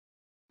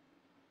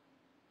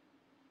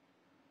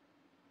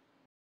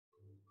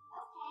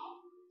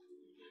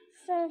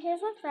So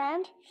here's my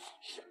friend.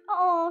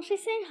 Oh,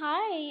 she's saying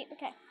hi.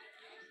 Okay.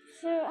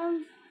 So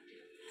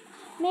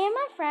me and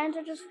my friends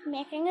are just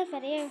making a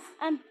video,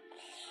 and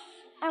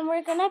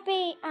we're gonna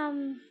be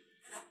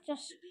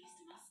just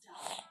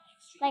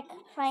like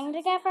playing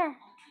together.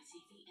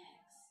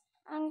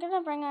 I'm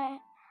gonna bring out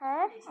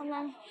her, and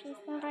then she's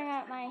gonna bring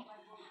out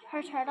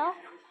her turtle.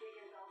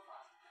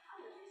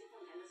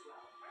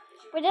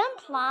 We didn't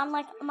plan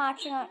like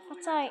matching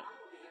outfits out.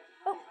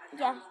 Oh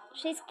yeah,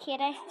 she's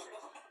Katie.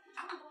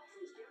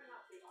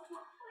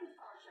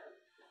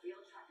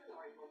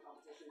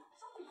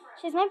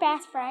 She's my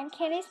best friend.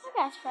 Katie's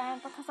my best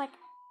friend because like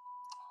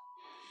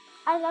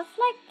I love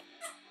like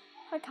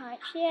how kind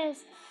she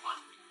is.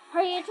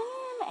 Her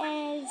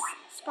username is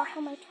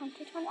Sparklemode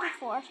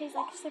 2024. She's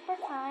like super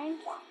kind.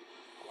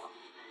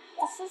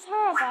 This is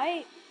her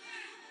about.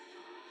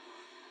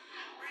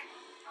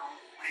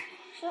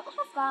 She doesn't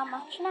have that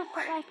much in it,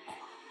 but like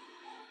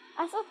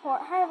I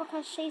support her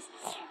because she's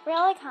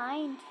really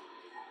kind.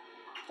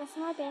 This is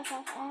my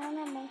BFF, Erin,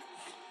 and me,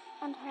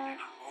 and her.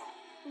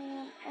 Me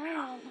and Erin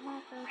and her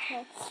go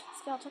to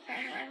school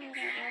together every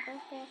day. We're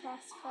both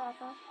BFFs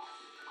forever.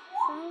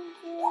 Thank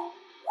you.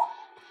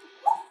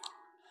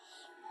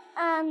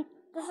 And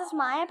this is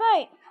my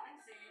about.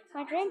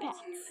 My dream pets.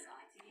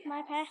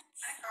 My pets.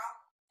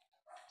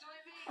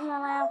 And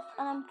then I have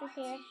an empty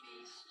cage.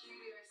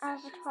 I have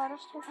a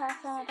tortoise, 2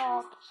 cats, and a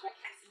dog.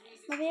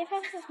 My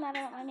BFF is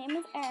Meadow. My name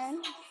is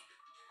Erin.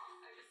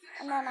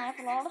 And then I have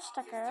a lot of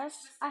stickers.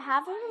 I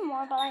have even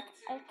more, but like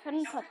I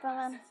couldn't put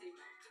them in.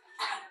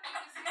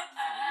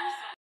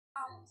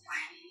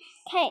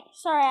 Okay,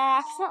 sorry, I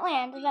accidentally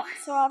ended it,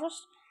 so I'll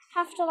just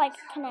have to like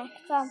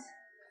connect them.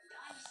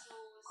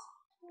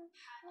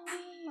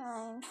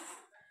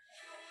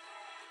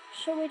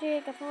 Should we do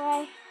a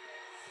giveaway?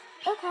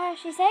 Okay,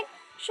 she's like,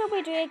 should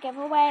we do a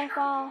giveaway?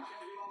 Well,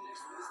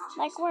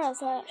 like, where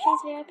is it?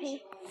 She's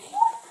VIP.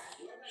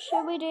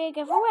 Should we do a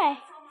giveaway?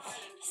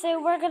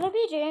 So we're gonna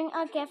be doing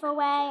a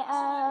giveaway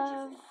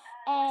of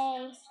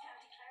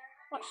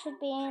what should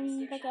be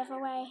in the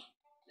giveaway?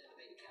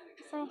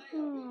 So,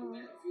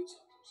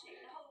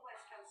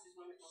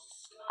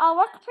 I'll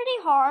work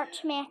pretty hard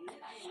to make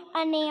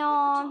a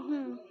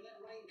neon.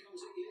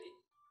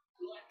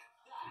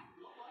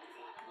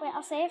 Wait,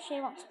 I'll see if she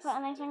wants to put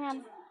anything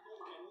in.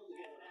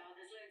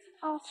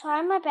 I'll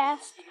try my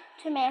best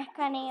to make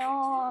a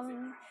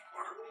neon.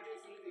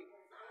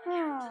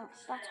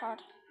 That's hard.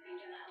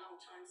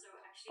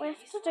 We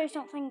have to do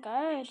something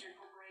good.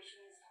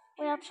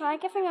 We'll try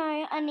giving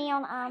out a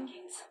neon ant.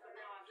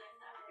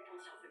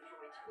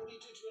 What do you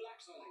do to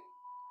relax, Ellie?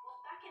 Well,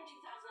 back in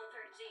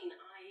 2013,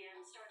 I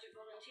started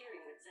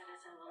volunteering with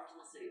ZSL London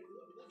Zoo.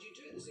 What do you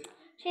do at the zoo?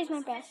 She's my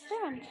best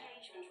friend.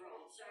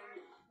 So,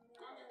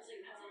 London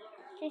Zoo has a lot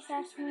of she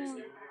says, between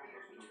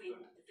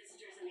the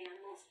visitors and the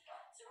animals.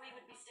 So we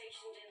would be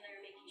stationed in there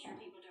making sure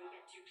people don't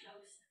get too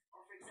close.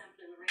 Or, for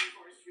example, in the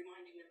rainforest,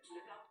 reminding them to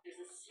look up.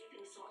 There's a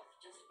sleeping sloth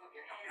just above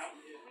your head.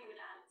 We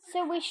would add.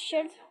 So we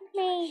should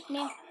be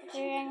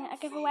doing a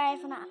giveaway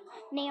of a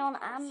neon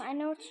ant. I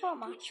know it's not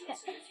much, but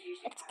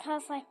it's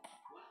because like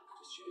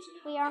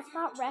we aren't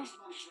that rich.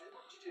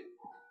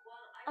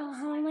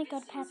 Only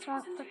good pets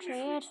aren't for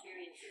trade.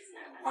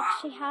 Like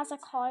she has a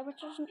cow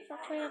which isn't for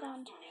trade,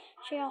 and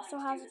she also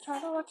has a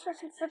turtle which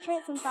isn't for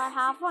trade since I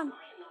have one.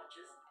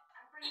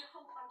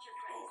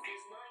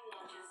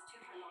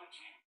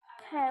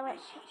 Okay,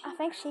 which I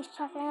think she's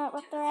checking out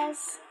what there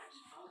is.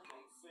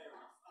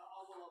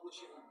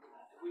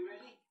 We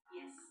ready?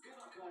 Yes. Good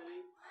luck,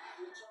 Eileen.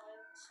 Your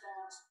time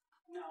starts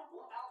now.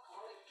 What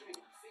alcoholic drink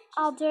features?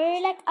 I'll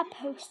do like a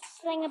post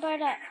thing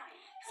about it,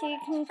 so you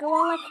can go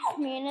on like a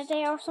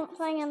community or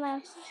something, and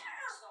then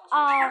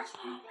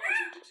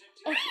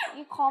if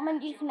you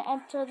comment, you can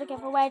enter the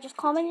giveaway. Just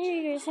comment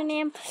your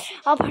username.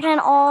 I'll put in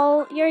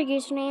all your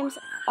usernames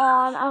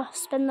on a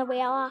spin the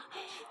wheel,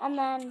 and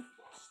then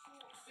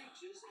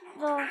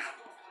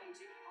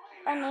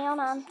a neon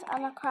ant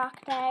and a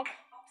cracked egg.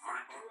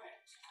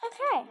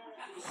 Okay.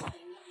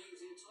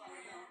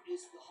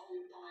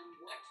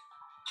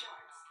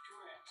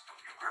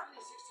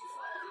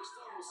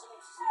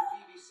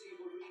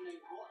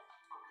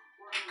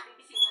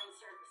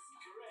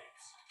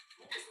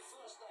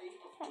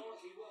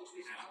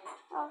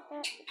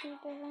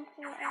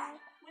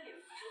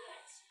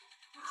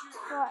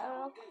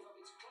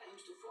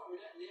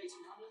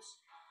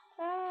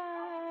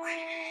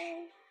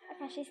 Bye.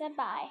 Okay, she said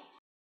bye.